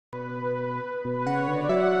Allah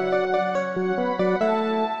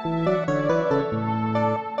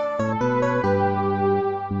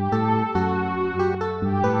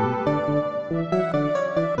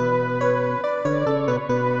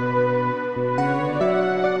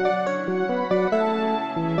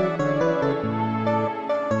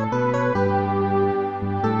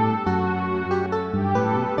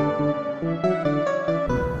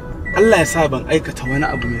ya sa ban aikata wani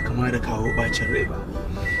abu mai kama da kawo bacin rai ba.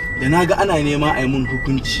 Da naga ana nema a yi mun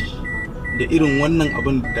hukunci da irin wannan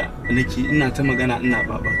abin da nake ina ta magana ina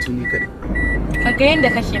babatu ni kadai. Kaga yanda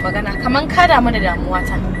kake magana kaman ka damu da damuwa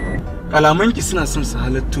ta. Kalamanki suna son su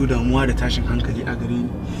halatto damuwa da tashin hankali a gare ni.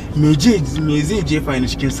 Me zai jefa ni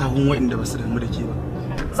cikin sahun waɗanda ba su damu da ke ba.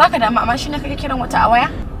 Zaka damu amma shi ne kake kiran wata a waya?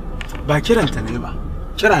 Ba kiranta ne ba.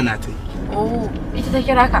 Kira na ta yi. Oh, ita ta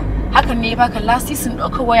kira ka. Hakan ne baka lasisin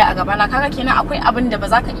ɗaukar waya a gabana. Kaga kenan akwai abin da ba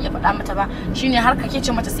za ka iya faɗa mata ba. Shine har kake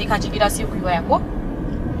ce mata sai ka je gida sai ku yi waya ko?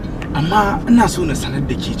 Amma ina so na sanar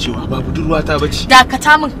da ke cewa ba budurwata bace.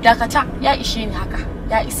 Dakata min, dakata. Ya ishe ni haka.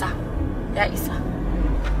 Ya isa. Ya isa.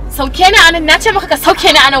 Sauke ni anan, na ce maka ka sauke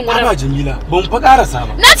ni anan wurin. Ba Jamila, ban fa karasa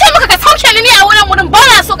ba. Na ce maka ka sauke ni a wurin ba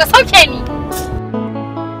na so ka sauke ni.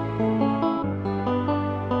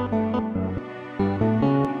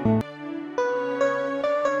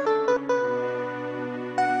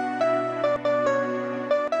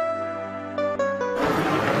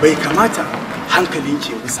 Bai kamata hankalin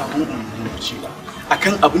ke bi sabon umarci ba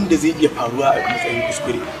akan abin da zai iya faruwa a matsayin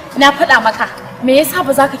kuskure. Na faɗa maka me yasa ba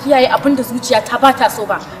za ka kiyaye abin da zuciya ta ba ta so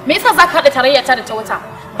ba? Me yasa za ka haɗa tarayya ta da ta wata?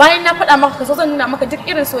 Bayan na faɗa maka ka zo zan nuna maka duk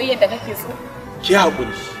irin soyayyar da kake so. Ki haƙuri,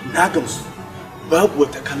 na gamsu. Babu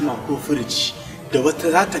wata kalma ko furuci da wata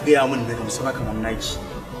za ta gaya min na gamsu ba kamar naki.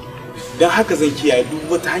 Don haka zan kiyaye duk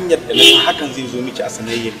wata hanyar da na san hakan zai zo miki a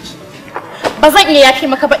sanayyarki. Ba zan iya yafe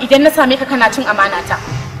maka ba idan na same ka kana cin amana ta.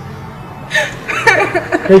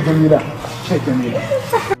 Kai Jamila, kai Jamila.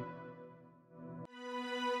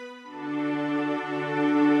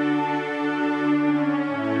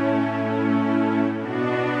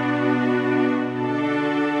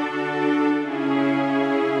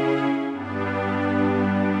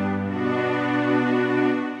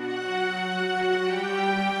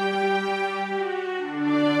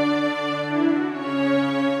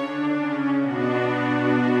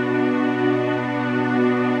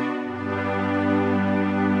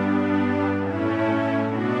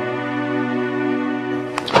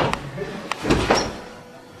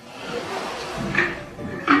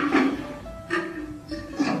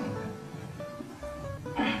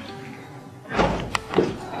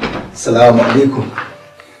 Assalamu alaikum.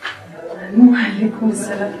 Wa alaikum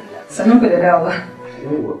salam. Sanin ku da dawowa.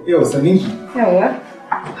 Yau saninki. Yawa.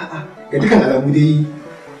 Ga dukkan alamu dai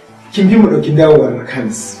kin bi mu daukin dawowar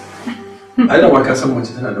Kamis. Ai da ma ka san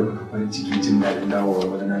mace tana dauka farin ciki jin dadin dawowar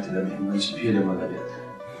wani nata da muhimmanci fiye da magana.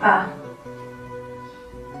 A.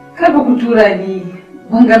 Kar ba ku tura ni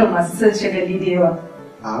bangaren masu son shagali da yawa.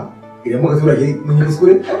 A idan muka tura ki mun yi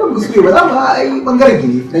kuskure, ai ba kuskure ba za mu ai bangaren ki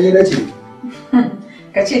ne dan ya dace.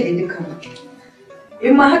 Ka ce da dukkan mu.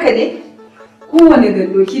 In ma haka ne, kowane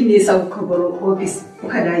gandokin ne ya sa kuka bar ofis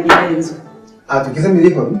kuka da gida yanzu. A to kisan me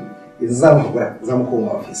zai faru? Yanzu za mu hakura, za mu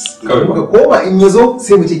koma ofis. Idan muka koma in ya zo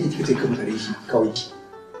sai mu ce ki kika ce kan tare shi kawai.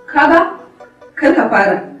 Kaga? Kar ka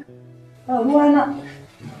fara. Ba ruwa na.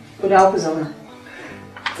 Ku dawo ku zauna.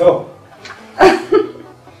 To.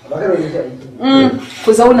 Ba ka rauni ta.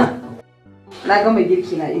 Ku zauna. Na gama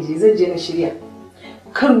girki na ije zan je na shirya.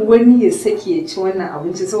 Kar wani ya sake ya ci wannan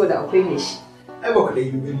abinci saboda akwai mai shi. Ai ba ka da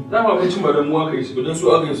yi gani. Na ma abincin ba da mu aka yi su dan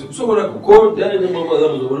su aka yi su saboda ko da ne ba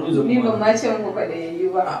za mu zo bari mu zama. Ni ban ma ce muku ba da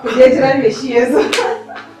yayi ba. Ku je jira mai shi ya zo.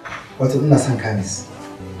 Wato ina son Kamis.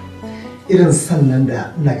 Irin sannan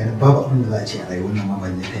da ina ganin babu abin da za a ce a rayuwar nan ma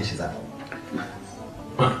ban yi kan shi zaba.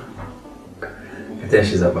 Ka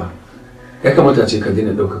tashi zaba. Ya kamata ce ka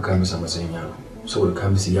daina ɗaukar Kamis a matsayin yaro saboda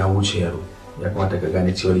Kamis ya wuce yaro. Ya kamata ka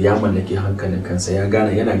gane cewa ya mallake hankalin kansa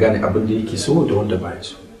yana gane abin da yake so da wanda baya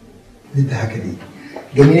so. Duk da haka dai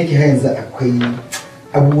gani nake har yanzu akwai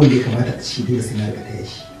abubuwan da ya kamata a ci dole sai na riga taya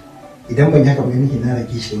shi. Idan ban haka ba nake na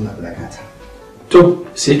rage shi da wani alakata. To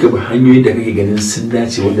sai ka bi hanyoyi da kake ganin sun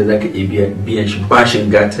dace wanda zaka iya biyan shi bashin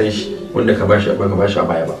gatan shi wanda ka bashi a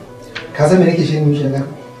baya ba. Ka san me nake shirin mishi da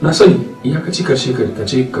Na sani iyakaci karshe ka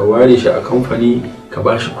ce ka ware shi a kamfani ka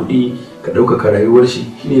bashi kuɗi ka ɗaukaka rayuwar shi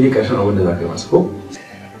shine dai karshen abin da za ka yi masa ko?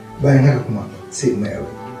 Bayan haka kuma sai mai aure.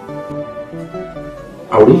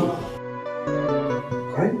 Aure?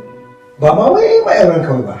 Ba ma wai mai auren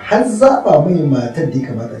kawai ba har zaɓa mai matar da ya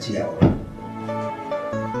kamata ce ya aure.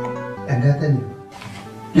 Ɗan gata ne.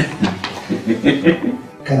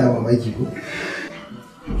 Kana mamaki ko?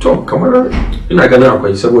 To kamar ina ganin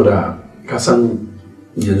akwai saboda ka san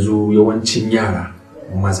yanzu yawancin yara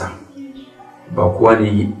maza ba kowa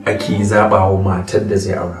ne ake zabawa matar da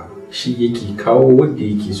zai aura shi yake kawo wanda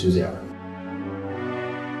yake so zai aura.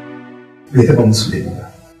 Bai taɓa musu da ba.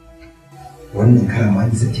 Wannan karama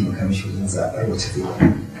ne zai taimaka mishi wajen zaɓar wacce zai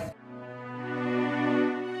yi.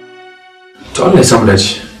 To Allah ya samu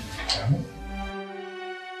dace.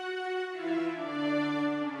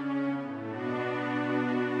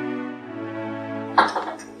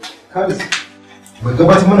 Kabis, ba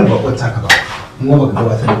gabatar mana bakon taka ba, kuma ba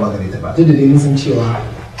gabatar da ba gare ta ba. Duk da dai mun san cewa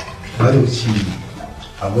ba da wuce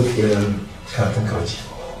abokiyar karatun kawai.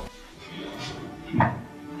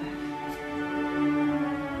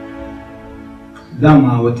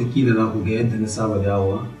 Dama watakila za ku ga yadda na saba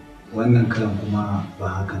dawowa, wannan karan kuma ba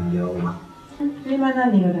haka na dawo ba. Ni ma na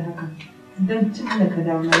nemi da haka. Don cikin da ka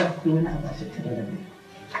dawo na akwai wani abu a tattare da kai.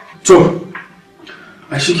 To,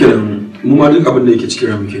 a shi kenan mu ma duk abin da yake cikin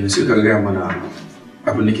ranmu kenan sai ka gaya mana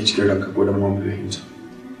abin da yake cikin ranka ko da mu fahimta.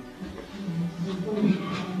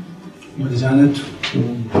 Marjanatu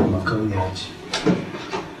makauniya ce.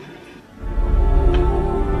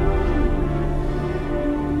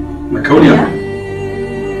 Makauniya?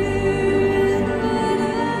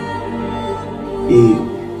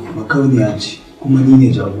 Makauniya ce kuma ni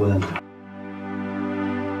ne jagoranta.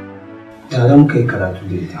 Tare muka yi karatu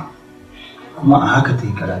da ita kuma a haka ta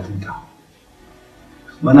yi karatunta.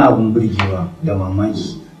 Wani abun burgewa da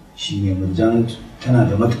mamaki shi ne Murjanatu tana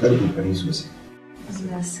da matuƙar ƙoƙari sosai.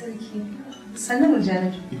 Allah sarki. Sannan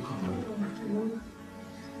Murjanatu.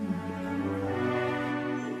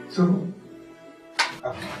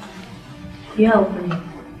 Ku yi haƙuri.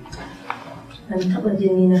 Ban taɓa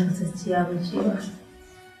jini na kasasciya ba ce ba.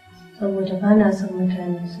 Saboda ba na son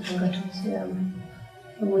mutane su dinga tausaya min.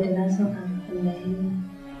 Saboda na san Allah ya yi.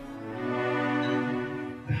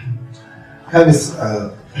 Kabis,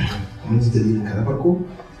 mun ji dalilin ka na farko,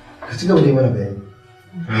 ka ci gaba da yi mana bayani.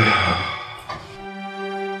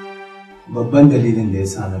 Babban dalilin da ya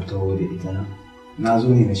sa na taho da ita nan, na zo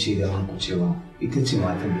ne na shaida muku cewa ita ce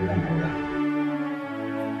matar da zan aura.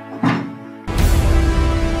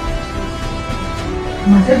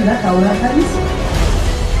 Matar da za ka aura ta nisu?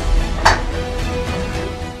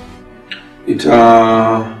 Ita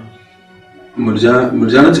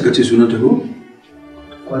Murjana cika ce sunan ta ko?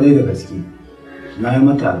 Kwarai da gaske, na yi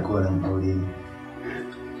mata alkawarin aure ne.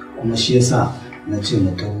 Kuma shi yasa na ce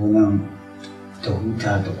mu taho nan ta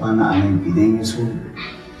huta ta kwana a nan idan ya so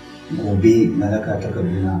gobe na raka ta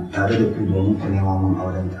Kaduna tare da ku domin ku nema mun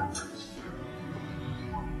aurenta.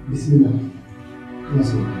 Bismillah. Ina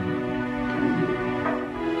so.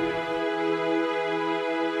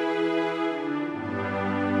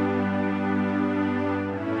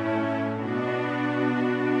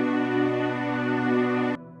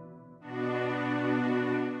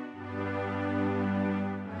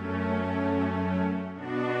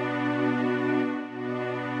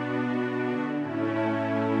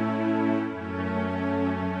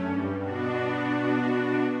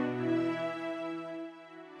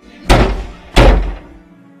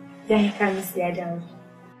 Ya yi kamis ya dawo.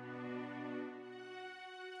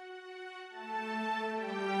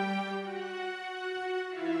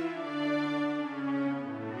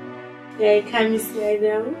 Ya yi kamis ya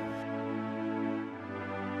dawo.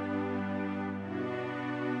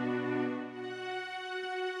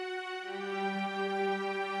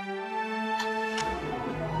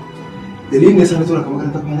 Dalilin da ya sa na tura ka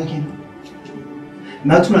makarantar kwana kenan.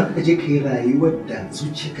 Na tuna ka je ka yi rayuwar da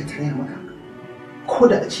zuciyarka ta raya maka. Ko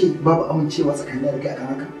da a ce babu amincewa tsakanin da kai akan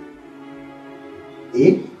haka.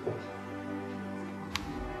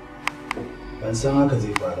 Ban san haka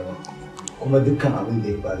zai faru ba, kuma dukkan abin da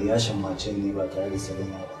ya faru ya shammace ne ba tare da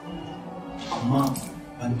salama ba. Amma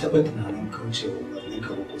ban taɓa tunanin kaucewa umarnin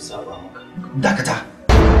ka ba ko saba maka. Dakata!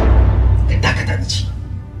 Ka dakata da ci.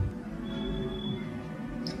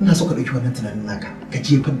 Ina so ka ɗauki wannan tunanin naka, ka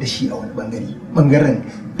jefar da shi a wani ɓangaren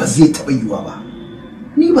ba zai taɓa yiwuwa ba.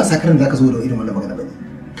 Ni ba sakarin da ka zo da irin wannan magana ba ne,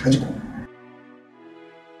 ka ji ko?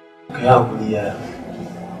 Ka yi haƙuri yaya,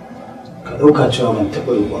 ka ɗauka cewa ban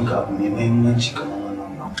taɓa roƙonka abu mai muhimmanci kamar wannan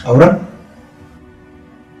ba. Auren?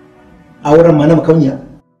 Auren ma na makauniya?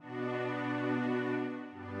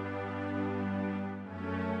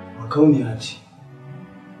 Makauniya ce,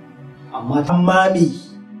 amma amma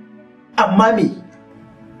me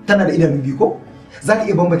tana da idanu biyu ko? Za ta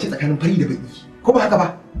iya bambance tsakanin fari da baki, ko ba haka ba?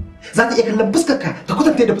 Za ta iya kallon fuskarka ta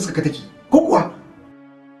kwatanta da fuskarka take, ko kuwa?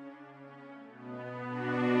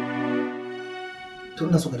 To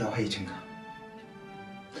ina so ka dawo hayyacinka.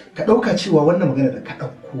 Ka ɗauka cewa wannan magana da ka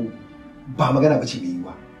ɗauko ba magana ba ce mai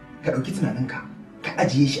yiwuwa. Ka ɗauki tunaninka, ka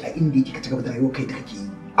ajiye shi a inda yake ka cigaba da rayuwar kai da kake yi.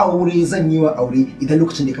 Aure zan yi wa aure idan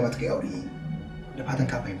lokacin da ya kamata kai aure yi. Da fatan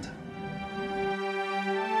ka fahimta.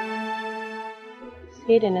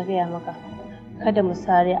 Sai da na gaya maka kada mu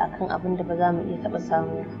sare akan abin da ba za mu iya taɓa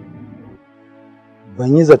samu.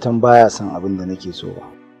 Ban yi zaton baya son abin da nake so ba,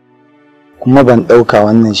 kuma ban ɗauka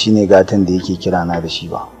wannan shine gatan da yake kirana da shi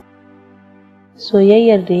ba.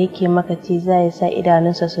 Soyayyar da yake maka ce za ya sa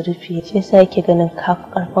idanunsa su rufe, shi yasa yake ganin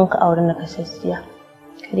karfin ka aure na kasasciya.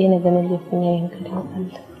 Ka daina ganin laifin yayinka don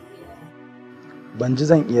Allah. Ban ji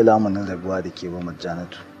zan iya lamunin rabuwa da ke ba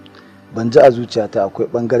Marjanatu. Ban ji a zuciyata akwai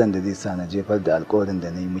ɓangaren da zai sa na jefar da alƙawarin da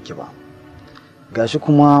na yi miki ba. Gashi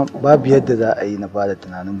kuma babu yadda za a yi na fara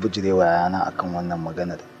tunanin bijirewa yana akan wannan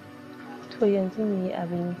maganar. To yanzu me yi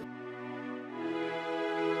abin yi?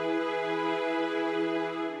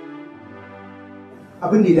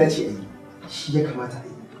 Abin da ya dace a yi shi ya kamata a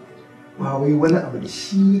yi, ba wai wani abu da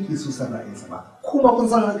shi yake so san ra'ayinsa ba. Kuma kun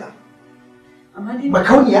san haka. Amma dai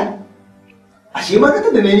makauniya ashe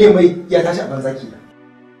magatar da ne mai ya tashi a banza kenan.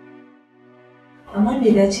 amma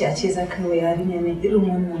bai dace a ce za ka yi wa yarinya nan irin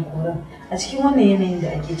wannan koran a cikin wannan yanayin da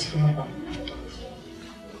ake ciki ba.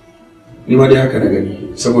 Ni ma dai haka na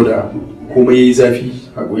gani, saboda komai yayi zafi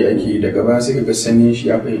haƙuri ake daga baya sai kaga sanyin shi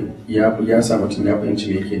ya sa mutum ya fahimci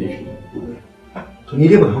me yake nufi. To ni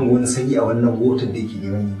dai ban hango wani sanyi a wannan motar da yake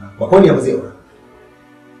neman yi ba. Makauniya ba zai aura.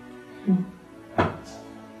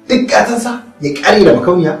 Duk gatansa ya ƙare da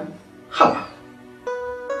makauniya? Haba.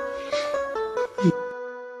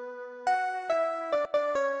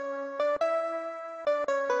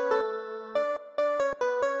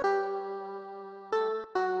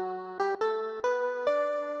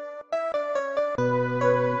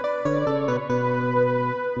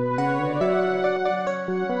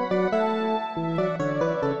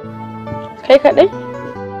 Kai kaɗai?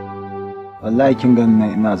 Wallahi kin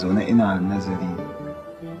ganin ina zaune ina nazari.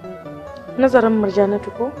 Nazarin Marjanatu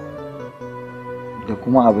ko? Da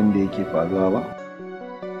kuma abin da yake faruwa ba?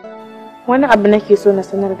 Wani abu nake so na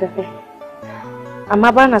sanar da kai.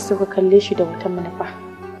 Amma ba na so ka kalle shi da wata manufa.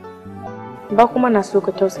 Ba kuma na so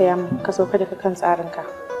ka tausaya min ka sauka daga kan tsarinka.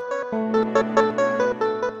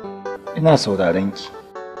 Ina sauraron ki.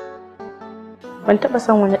 Ban taɓa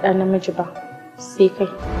son wani ɗan namiji ba, sai kai.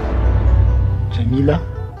 Jamila?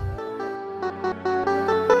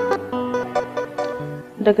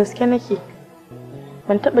 Da gaske nake.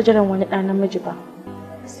 Ban taɓa jiran wani ɗan namiji ba,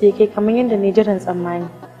 sai kai kamar yadda ne jiran tsammani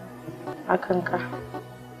a kanka.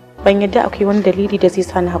 Ban yadda akwai wani dalili da zai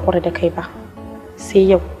sa ni haƙura da kai ba, sai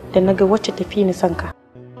yau da na ga wacce tafi ni son ka.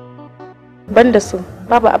 Ban da su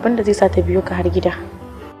babu abin da zai sa ta biyo ka har gida.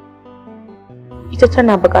 Ita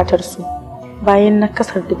tana buƙatar su bayan na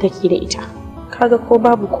kasar da take da ita. Kaga ko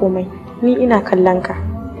babu komai ni ina kallon ka,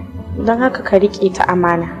 don haka ka riƙe ta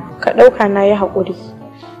amana, ka ɗauka na yi haƙuri.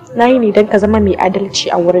 Na yi ne don ka zama mai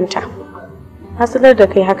adalci a wurinta. Na sanar da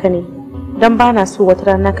kai haka ne don ba na so wata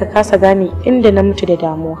rana ka kasa gane inda na mutu da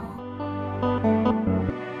damuwa.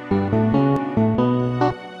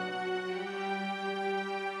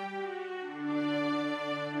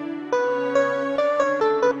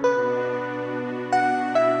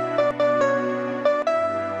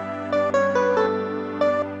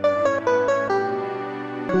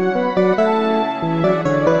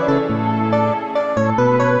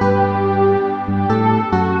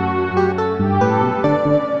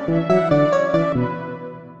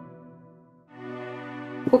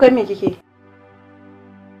 Kukan me kike?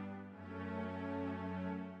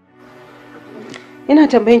 Ina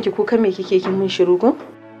tambayan ki kukan me kike kin mun shiru ko?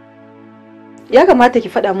 Ya kamata ki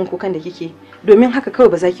faɗa min kukan da kike domin haka kawai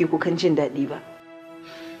ba za ki yi kukan jin daɗi ba.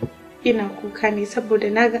 Ina kuka ne saboda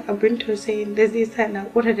na ga abin tausayin da zai sa na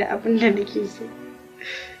ƙura da abin da nake so.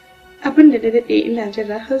 Abin da na daɗe ina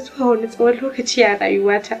jira har zuwa wani tsawon lokaci a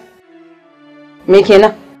rayuwata. Me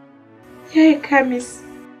kenan? Yaya Kamis.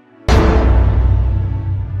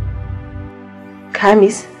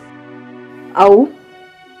 Kamis? Au,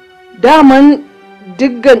 daman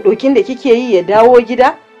dukkan ɗokin da kike yi ya dawo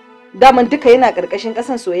gida? Daman duka yana ƙarƙashin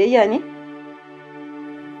ƙasan soyayya ne?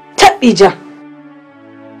 Taɓija!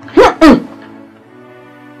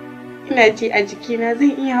 Ina ji a jikina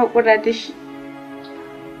zan iya haƙura da shi.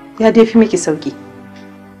 Ya dai fi miki sauki.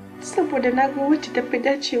 Saboda na ga wacce ta fi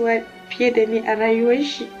dacewa fiye da ni a rayuwar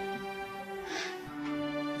shi.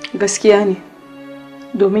 Gaskiya ne.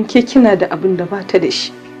 Domin ke kina da abin da bata da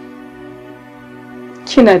shi.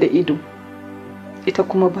 Kina da ido, ita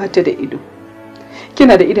kuma bata da ido.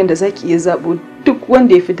 Kina da idon da zaki iya zabo duk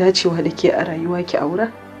wanda ya fi dacewa da ke a rayuwa ki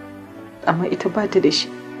aura, amma ita bata da shi.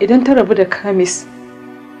 Idan ta rabu da Kamis,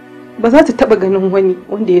 ba za ta taba ganin wani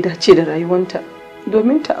wanda ya dace da rayuwanta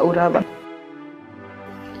domin ta aura ba.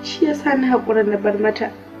 Shi yasa na haƙura na bar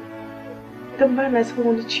mata. Don ba na son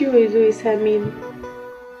wani ciwo ya zo ya same ni.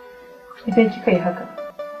 Idan kika yi haka,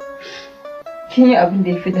 kin yi abin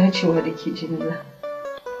da ya fi dacewa da ke Jamila.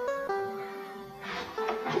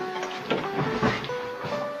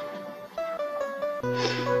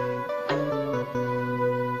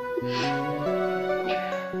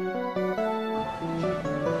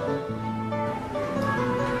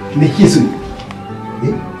 Me ke so?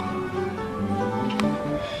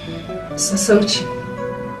 Sassauci.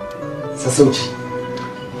 Sassauci.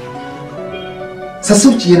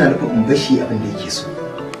 Sassauci yana nufin in bashi abin da yake so.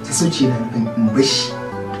 Sassauci yana nufin in bashi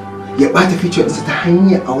ya ɓata future ɗinsa ta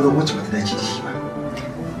hanyar auren wacce bata dace da shi ba.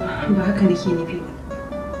 Ba haka nake nufi ba.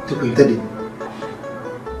 To fahimta dai.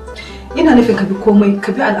 Ina nufin ka bi komai,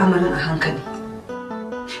 ka bi al'amarin a hankali.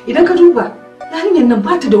 Idan ka duba, yarinyar nan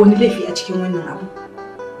ba ta da wani laifi a cikin wannan abu.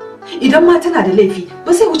 Idan ma tana da laifi,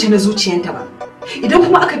 ba sai wuce na zuciyanta ba. Idan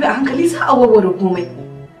kuma aka bi a hankali za a warware komai.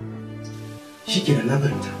 Shikenan na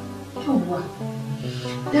fahimta. Yawwa,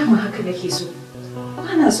 dama haka nake so.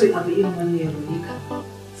 Ba na so abu irin wannan ya ruɗe ka.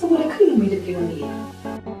 Saboda kar ya mai da kai wani iri.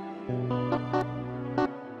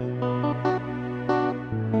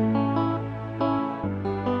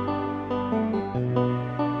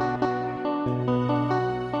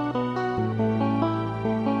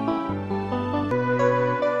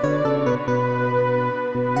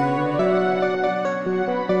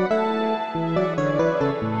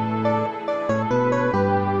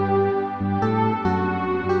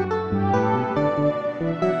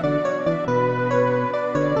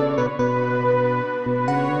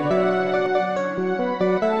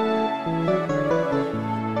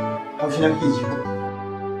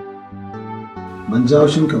 Ban ji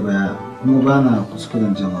haushinka ba ya kuma ba na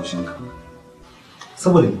kuskuren jin haushinka.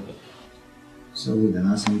 Saboda me? Saboda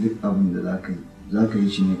na san duk abin da za ka yi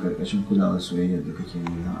shi ne karkashin kulawar soyayyar da kake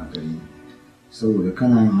nuna a gare ni. Saboda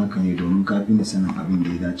kana yin haka ne domin ka fi ni sanin abin da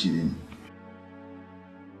ya dace da ni.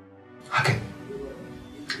 Haka ne.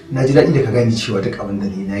 Na ji daɗi da ka gane cewa duk abin da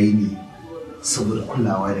na yi ne saboda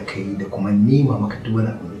kulawa da kai da kuma nema maka duk wani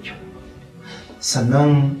abu mai kyau.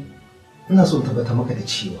 Sannan ina so in tabbata maka da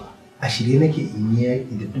cewa a shirye nake in yi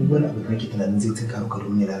yaƙi da duk wani abu da nake tunanin zai tunkaro ka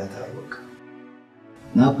domin ya lalata rayuwarka.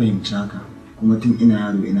 Na fahimci haka kuma tun ina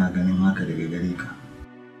yaro ina ganin haka daga gare ka.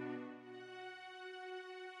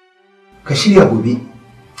 Ka shirya gobe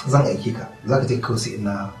zan aike ka za ka je kawai sai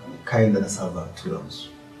ina kayan da na saba tura musu.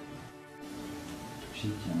 Shi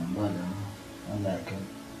kenan ba da Allah ya kai.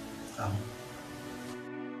 Amin.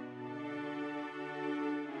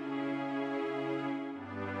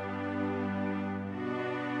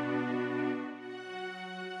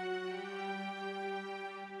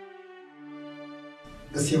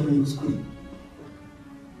 Gaskiya kun yi kuskure.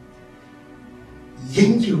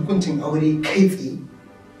 Yanke hukuncin aure kai tsaye,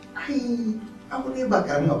 ai aure ba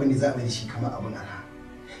karamin abin da za a mai da shi kamar abin arha.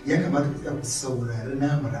 Ya kamata ku tsaya ku saurari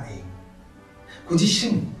namu ra'ayi. Ku ji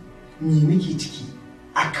shin me muke ciki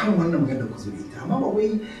akan wannan maganar ku zo da ita, amma ba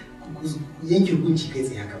wai ku yanke hukunci kai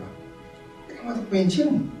tsaye haka ba. Ya kamata ku fahimce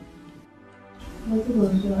mu. Wasu ba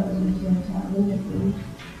su a zuciyarta abin da ke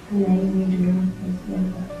yi ana yi ne domin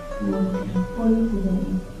kwanciyarta.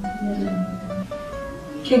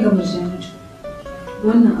 Ke ga Murjanatu,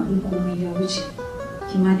 wannan abin komai ya wuce,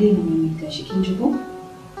 ki ma daina maimaita shi kin ji ko?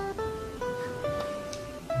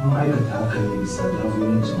 Mun aikata haka ne bisa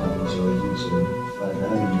jagorancin abinci wajen ce ba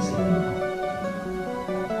tare da misali ba.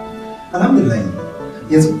 Alhamdulillah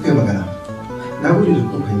yanzu kuka yi magana. Na gode da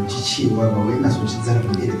kuka fahimci cewa ba wai ina son cin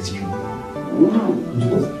zarafin ɗaya daga cikin ku.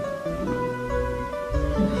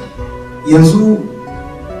 Yanzu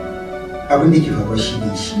abin da ke faruwa shi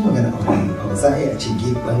ne shi magana aure ba za a yi a ce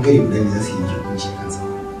bangare guda ne za su yi hukunci kansa.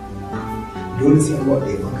 Dole sai an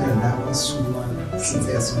waɗa bangaren na wasu ma sun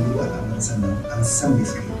tsaya sun duba al'amarin sannan an san me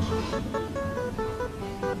suka yi.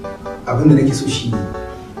 Abin da nake so shi ne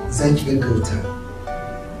za ki gaggauta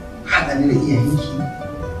haɗa ni da iyayenki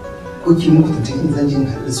ko ki muku tantan in zan je in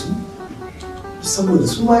haɗu da su saboda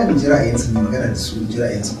su ma in ji ra'ayinsu ne magana da su in ji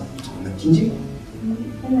ra'ayinsu ba. Kin ji?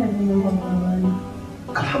 Ina da yawan babana.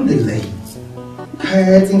 Alhamdulillah.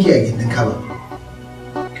 Kaya ya tsinke a gindin kaba.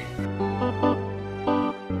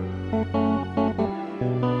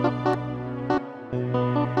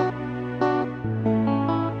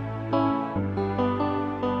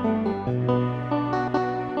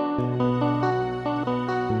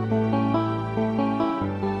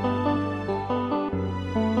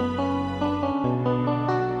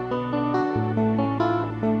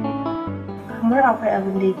 Kamar akwai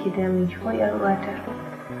abin da yake damun ki ko 'yar uwata.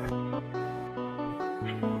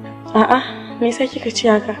 A'a, me yasa kika ci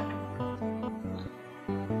haka?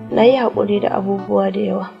 Na yi haƙuri da abubuwa da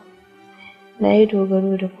yawa. Na yi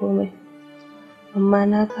dogaro da komai. Amma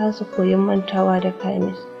na kasa koyon mantawa da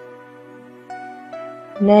Kamis.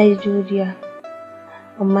 Na yi juriya.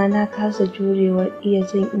 Amma na kasa jurewar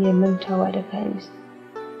zan iya mantawa da Kamis.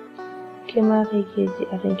 Ke ma kai ke ji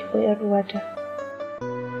a ranki ko 'yar uwata?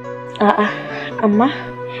 A'a, amma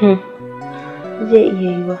zai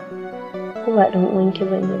iya yiwa. Ko ba ɗan uwanki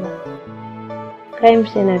bane ba.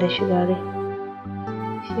 Kamis yana da shiga rai.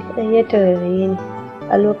 Shi kaɗai ya tarairaye ni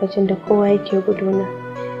a lokacin da kowa yake guduna.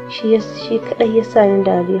 Shi kaɗai ya sa ni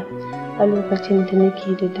dariya a lokacin da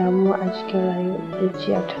nake da damuwa a cikin rayuwar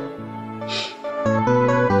zuciyata.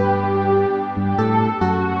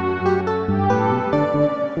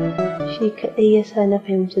 Shi kaɗai ya sa na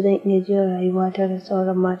fahimci zan iya jin rayuwata da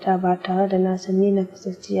sauran mata ba tare da na san ni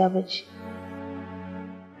nakasasciya ba ce.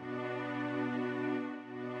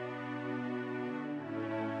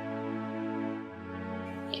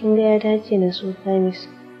 Kin ga ya dace na so Kamis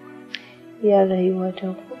ya rayuwata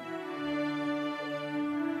ko?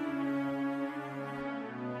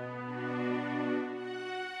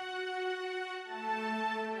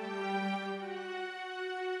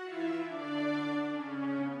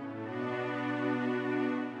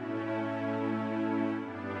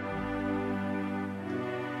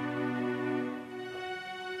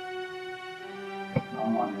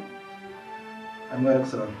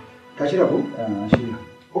 Ka shirya ko? Shirya.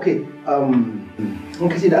 Okay, in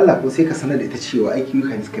ka ce da Allah ko sai ka sanar da ita cewa aiki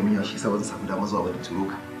yuka ne suka min yawa shi yasa ba zan samu damar zuwa ba da turo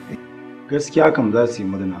ka. Gaskiya kam za su yi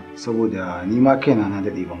murna saboda ni ma kaina na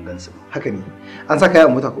daɗe ban gansu ba. Haka ne. An saka ya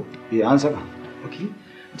mota ko? An saka. Okay.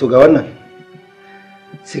 To ga wannan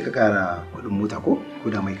sai ka ƙara kuɗin mota ko? Ko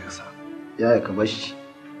da mai kasa. Yaya ka bashi.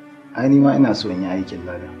 Ai ni ma ina so in yi aikin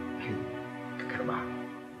lada. Ka karba.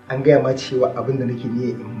 An gaya ma cewa abin da nake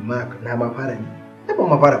niyya in ma na ma fara ne. Ai ban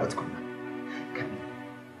ma fara ba tukunna.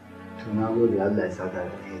 To na gode Allah ya saka da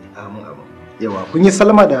alheri. Amin amin. Yawa kun yi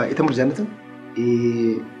sallama da ita Murjanatin?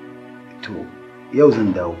 To yau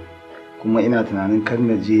zan dawo kuma ina tunanin kar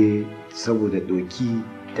na je saboda doki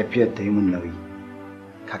tafiyar ta yi min nauyi.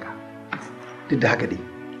 Kaka. Duk da haka dai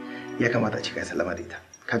ya kamata a ci kai sallama da ita.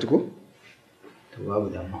 Ka ji ko? To babu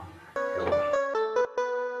damuwa. Yawa.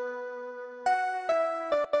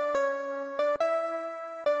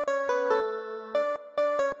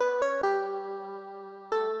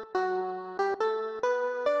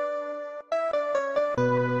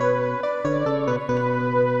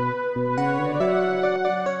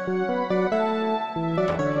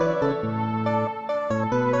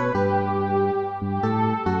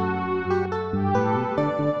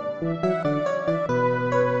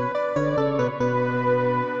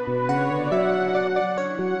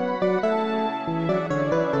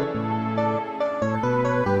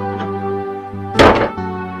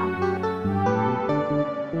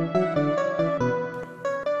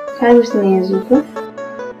 Kamis ne ya zo ko?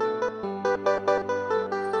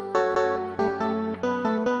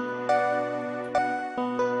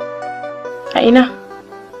 A ina?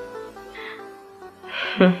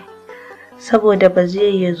 Saboda ba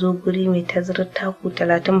zai ya zo guri mai tazarar taku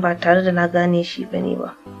 30 ba tare da na gane shi bane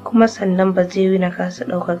ba. Kuma sannan ba zai yi na kasa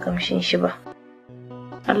ɗaukar kamshin shi ba.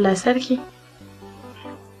 Allah sarki.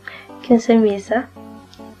 Kin san me yasa?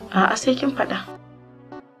 A'a sai kin faɗa.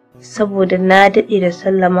 Saboda na daɗe da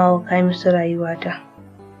sallama wa Kamisu rayuwata.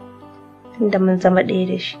 Tunda mun zama ɗaya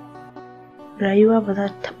da shi. Rayuwa ba za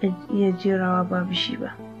ta taɓa iya jerawa babu shi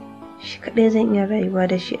ba. Shi kaɗai zan iya rayuwa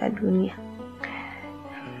da shi a duniya.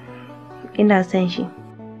 Ina son shi,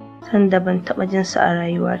 sanda ban taɓa jin sa a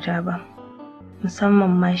rayuwata ba. Musamman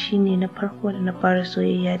ma shi ne na farko da na fara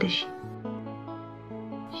soyayya da shi.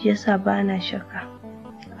 Shi yasa ba na shakka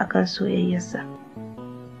akan soyayyarsa.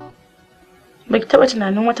 Baki taɓa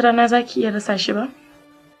tunanin wata rana za ki iya rasa shi ba?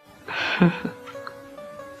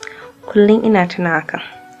 Kullum ina tuna hakan.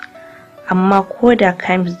 Amma ko da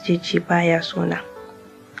Kamis zai ce baya sona,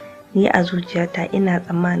 ni a zuciyata ina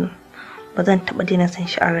tsammanin ba zan taɓa daina san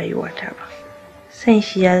shi a rayuwata ba. San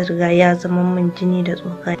shi ya riga ya zama min jini da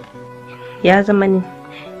tsoka. Ya zama ni,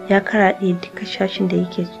 ya karaɗe duka shashin da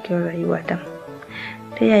yake cikin rayuwata.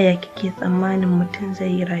 Ta yaya kike tsammanin mutum zai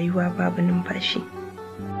yi rayuwa babu numfashi?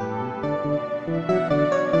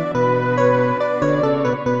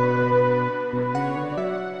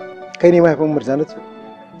 Kai ne mahaifin Murjanatu?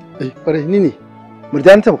 Ƙwarai ni ne.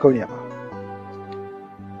 Murjanatu makauniya ba?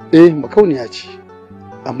 Makauniya ce.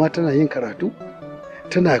 Amma tana yin karatu,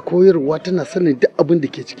 tana koyarwa, tana sanin duk abin da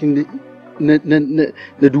ke cikin na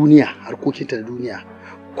duniya, harkokinta na duniya.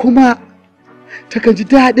 Kuma takan ji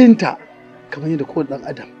daɗinta kamar yadda kowane ɗan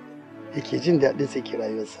adam yake jin daɗin sa ke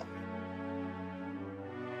rayuwarsa.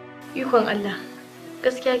 Ikon Allah.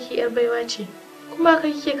 gaskiya ki yar baiwa ce. Kuma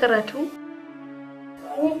kai kike karatu?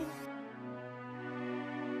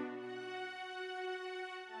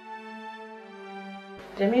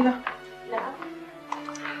 Jamila.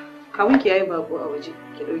 Kawunki yayi bako a waje.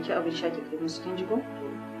 Ki dauki abin sha ki kai musu kin ji ko?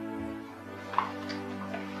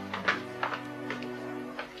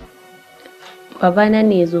 Babana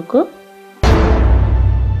ne ya zo ko?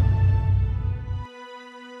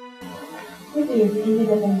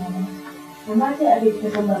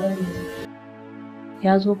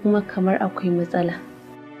 Ya zo kuma kamar akwai matsala.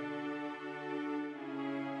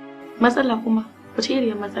 Matsala kuma? Wace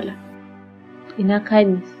iriyar matsala? Ina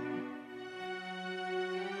Kamis.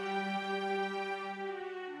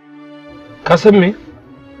 Ka san me?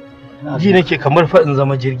 Ji nake kamar fa in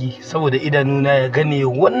zama jirgi saboda idanuna ya gane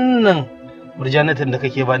wannan murjanatin da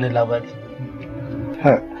kake bani labari.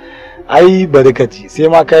 Ai barkaci sai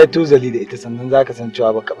ma kai tuzali da ita sannan zaka san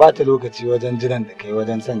cewa baka bata lokaci wajen jiran da kai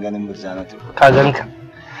wajen son ganin murjanatu. Ka ganka.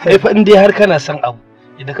 Kai fa in dai har kana son abu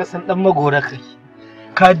idan ka san dan magora kai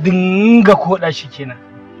ka dinga koda shi kenan.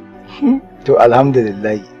 To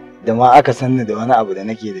alhamdulillah da ma aka sanni da wani abu da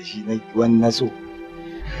nake da shi na so.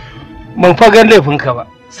 Ban fa gan laifinka ba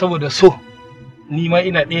saboda so ni ma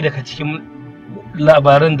ina ɗaya daga cikin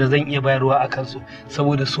labaran da zan iya bayarwa a kansu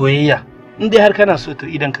saboda soyayya in dai har kana so to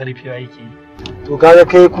idan ka rufewa yake yi. To kaga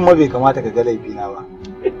kai kuma bai kamata ka ga laifina ba.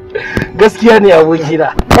 Gaskiya ne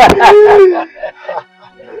abokina.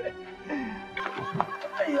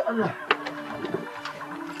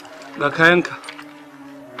 Ga kayanka.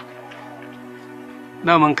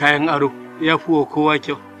 Naman kayan aro ya fi wa kowa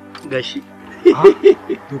kyau gashi.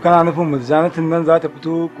 To kana nufin murjanatin nan za ta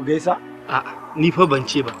fito ku gaisa? A'a, ni fa ban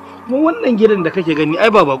ce ba. Mu wannan gidan da kake gani ai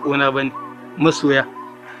ba bakona bane, masoya.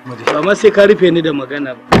 Amma sai ka rufe ni da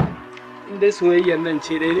magana ba. In dai soyayyar nan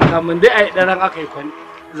ce dai kamun dai ai daren akai kwani.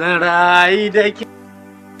 Zan rayu da ki.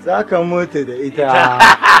 Za ka mutu da ita.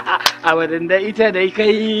 Abadan da ita dai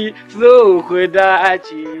kai zo ku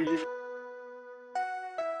dace.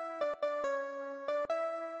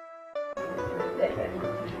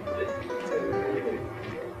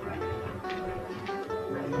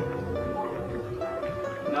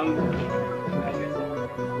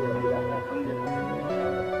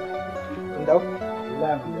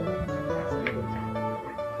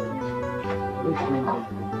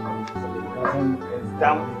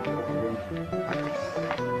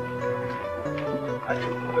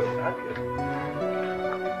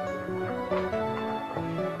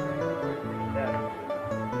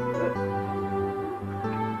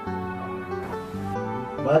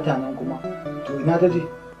 Ba ta nan kuma. To ina ta je?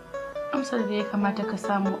 Amsar da ya kamata ka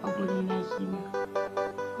samu a guri na kenan.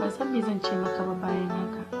 Ban san me zan ce maka ba bayan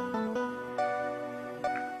haka.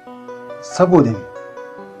 Saboda me?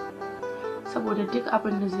 Saboda duk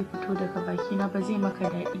abin da zai fito daga bakina ba zai maka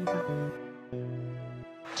daɗi ba.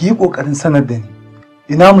 Ki yi ƙoƙarin sanar da ni.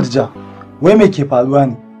 Ina murja? Wai me ke faruwa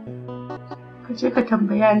ne? Ka je ka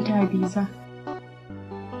tambaya Anta Hadiza.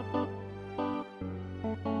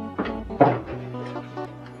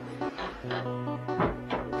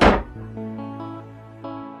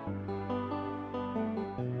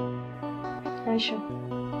 Aisha,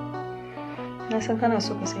 na san kana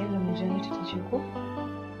so ka sayar da murjanatu ta ce ko?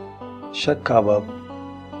 Shakka babu.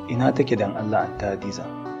 Ina take dan Allah Anta Hadiza?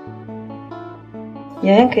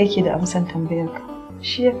 Yayanka yake da amsan tambayarka.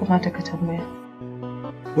 Shi ya kamata ka tambaya.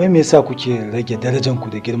 Wai me yasa kuke rage darajanku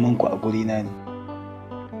da girmanku a gurina ne?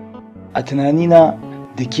 A tunanina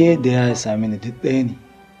da ke da ya sami ni duk ɗaya ne.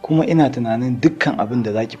 Kuma ina tunanin dukkan abin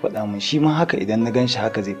da zaki faɗa min shi ma haka idan na ganshi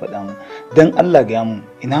haka zai faɗa min. Dan Allah ga mun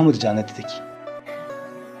ina murjanatu take?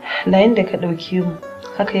 Layin da ka ɗauke mu,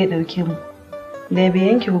 haka ya ɗauke mu. Da bai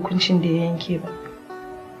yanke hukuncin da ya yanke ba.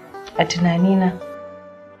 A tunanina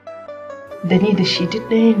da ni da shi duk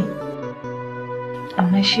ɗaya ne.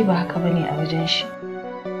 Amma shi ba haka bane a wajen shi.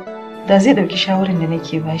 Da zai ɗauki shawarar da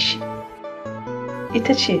nake bashi.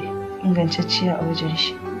 Ita ce ingantacciya a wajen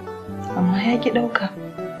shi. Amma ya ki ɗauka.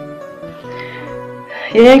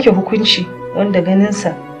 Ya yanke hukunci wanda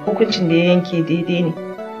ganinsa hukuncin da ya yanke daidai ne.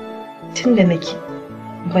 Tun da nake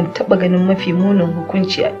ban taɓa ganin mafi munin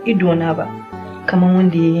hukunci a idona ba kamar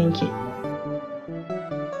wanda ya yanke.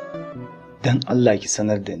 Dan Allah ki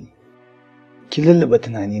sanar da ni. Ki lullaba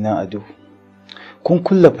tunanina a duhu. Kun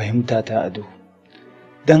kulla fahimta ta a duhu.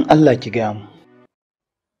 Dan Allah ki gaya mu.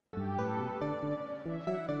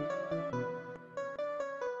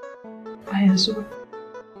 Ba yanzu ba.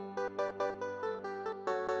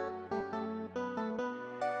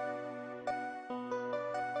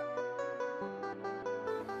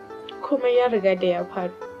 Komai ya riga da ya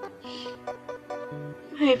faru.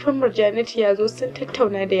 Mahaifin Murjanatu ya zo sun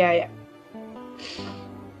tattauna da yaya.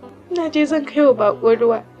 na je zan kai wa bako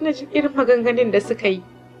ruwa na ji irin maganganun da suka yi.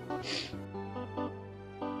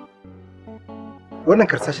 Wannan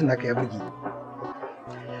karsashin naka ya burge.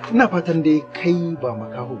 Ina fatan dai kai ba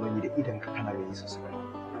makaho bane da idan ka kana gani sosai.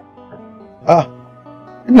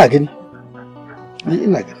 Ina gani. Ni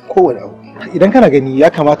ina gani kowane abu. Idan kana gani ya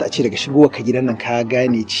kamata a ce daga shigowa ka gidan nan ka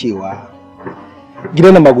gane cewa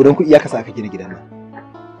gidan nan ba gudan kuɗi ya kasa aka gina gidan nan.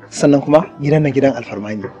 Sannan kuma gidan nan gidan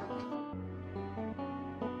alfarma ne.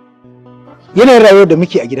 Yanayin rayuwar da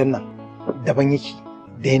muke a gidan nan daban yake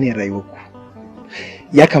da yanayin rayuwar ku.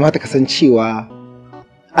 Ya kamata ka san cewa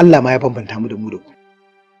Allah ma ya bambanta mu da ku.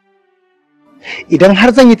 Idan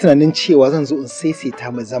har zan yi tunanin cewa zan zo in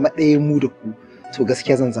saisaita mu zama ɗaya mu da ku, to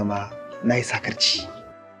gaskiya zan zama na yi sakarci.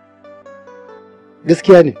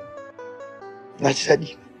 Gaskiya ne, na ji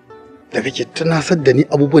daɗi da kake tunasar da ni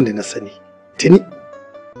abubuwan da na sani. Tuni,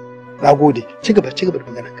 na gode, ci gaba da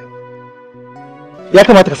maganarka. Ya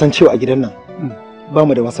kamata ka san cewa a gidan nan ba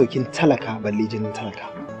mu da masaukin talaka balle jinin talaka.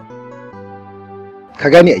 Ka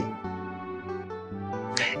gane ai.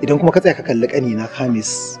 Idan kuma ka tsaya ka kalli ƙanina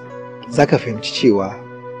Kamis, za ka fahimci cewa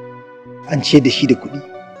an ciyar da shi da kuɗi,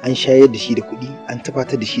 an shayar da shi da kuɗi, an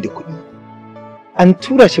tufatar da shi da kuɗi, an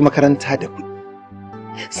tura shi makaranta da kuɗi.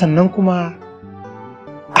 Sannan kuma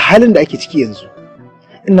a halin da ake ciki yanzu,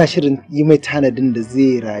 ina shirin yi mai tanadin da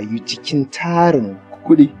zai rayu cikin tarin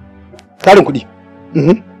kuɗi. Tarin kuɗi?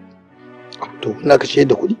 To, ina ka ciyar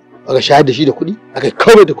da kuɗi, aka shayar da shi da kuɗi, aka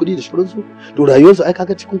kawai da kuɗi da shuransu, to rayuwarsu ai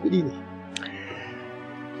kaga cikin kuɗi ne.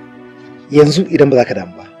 Yanzu idan ba za ka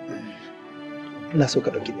damu ba, ina so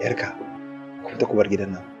ka ɗauki ɗayarka kuma ta kubar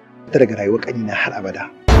gidan nan ta daga rayuwar ƙanina har abada.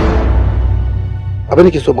 Abin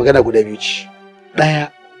da ke so magana guda biyu ce. Ɗaya,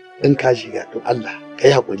 in ka shiga don Allah ka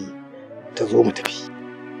yi haƙuri ta zo mu tafi.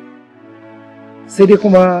 Sai dai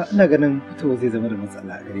kuma ina ganin fitowa zai zama da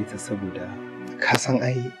matsala a gare ta saboda ka san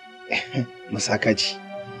ai musaka ce.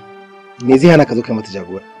 Me zai hana ka zo kai mata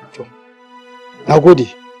jagora? To, na gode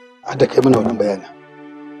da kai mana wannan bayanin.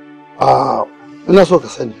 Ina so ka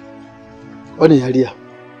sani wannan yariya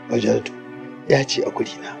Majalatu ya ce a guri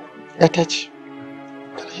na, ya ta ce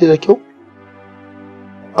karshe da kyau.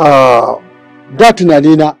 Da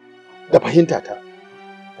tunani na da fahimta ta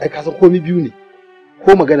ai ka san komai biyu ne,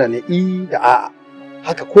 ko magana ne da a'a,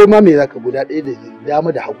 haka ko ma me zaka guda ɗaya da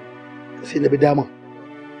dama da hagu, sai na bi daman,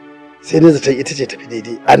 sai na zata ita ce tafi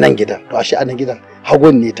daidai a nan gidan, to ashe a nan gidan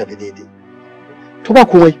hagun ne tafi daidai. To ba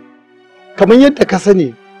komai, kamar yadda ka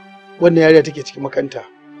sani wannan yariya take cikin makanta,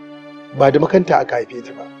 ba da makanta aka haife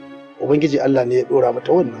ta ba, ubangiji Allah ne ya dora mata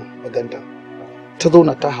wannan maganta, ta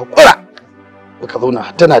zauna ta haƙura, baka zauna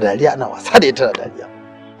tana dariya ana wasa da ita da dariya,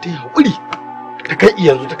 ta yi haƙuri ta kai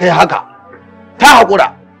yanzu ta kai haka, ta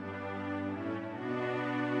haƙura.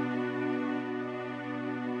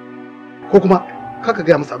 Ko kuma kaka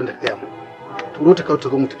gaya masa abin da ka gaya mu, turo ta kawai ta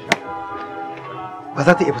zo mu tafi. Ba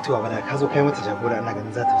za ta iya fitowa ba da ka zo kai mata jagora, ina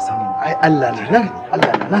ganin za ta fi samun. Ai Allah na nan,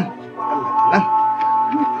 Allah na nan.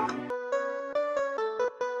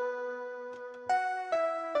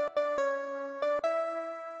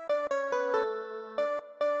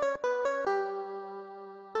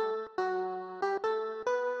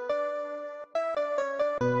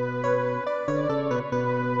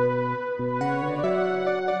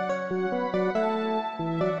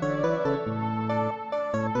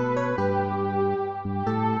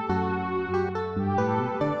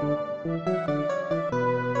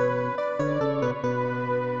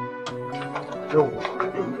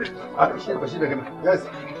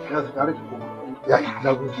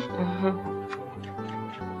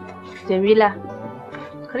 Jamila,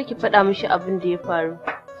 kar ki faɗa mishi abin da ya faru,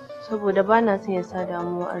 saboda ba na son ya sa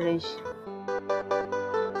damuwa a ran shi.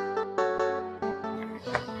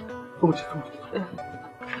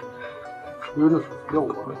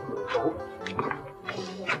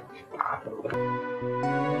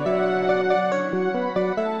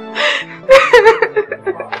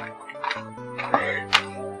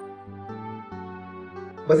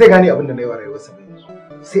 Ba zai gane abin da na yi wa rayuwarsa ba yanzu,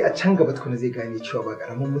 sai a can gaba tukuna zai gane cewa ba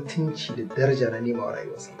karamin mutunci da daraja na nema wa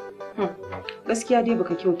rayuwarsa. Gaskiya dai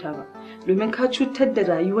baka kyauta ba, domin ka cutar da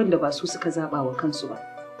rayuwar da ba su suka zaba wa kansu ba.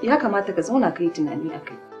 Ya kamata ka zauna ka yi tunani a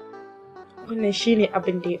kai. Wannan shine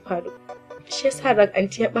abin da ya faru. Shi yasa ran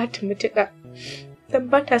anti ya bata mutuka. Dan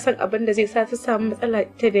ba ta son abin da zai sa su samu matsala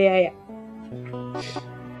ita da yaya.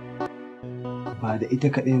 Ba da ita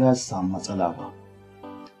kaɗai za su samu matsala ba.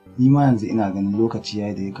 Ni ma yanzu ina ganin lokaci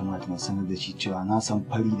yayi da ya kamata na sanar da shi cewa na san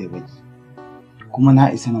fari da baki. Kuma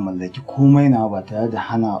na isa na mallaki komai na ba tare da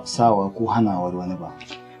hana sawa ko hanawar wani ba.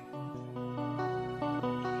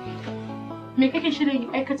 Me kake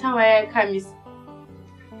shirin aikatawa ya Kamis?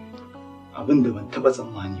 Abin da ban taɓa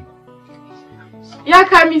tsammani ba. Ya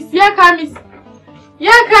kamis, ya kamis.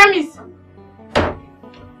 Ya kamis.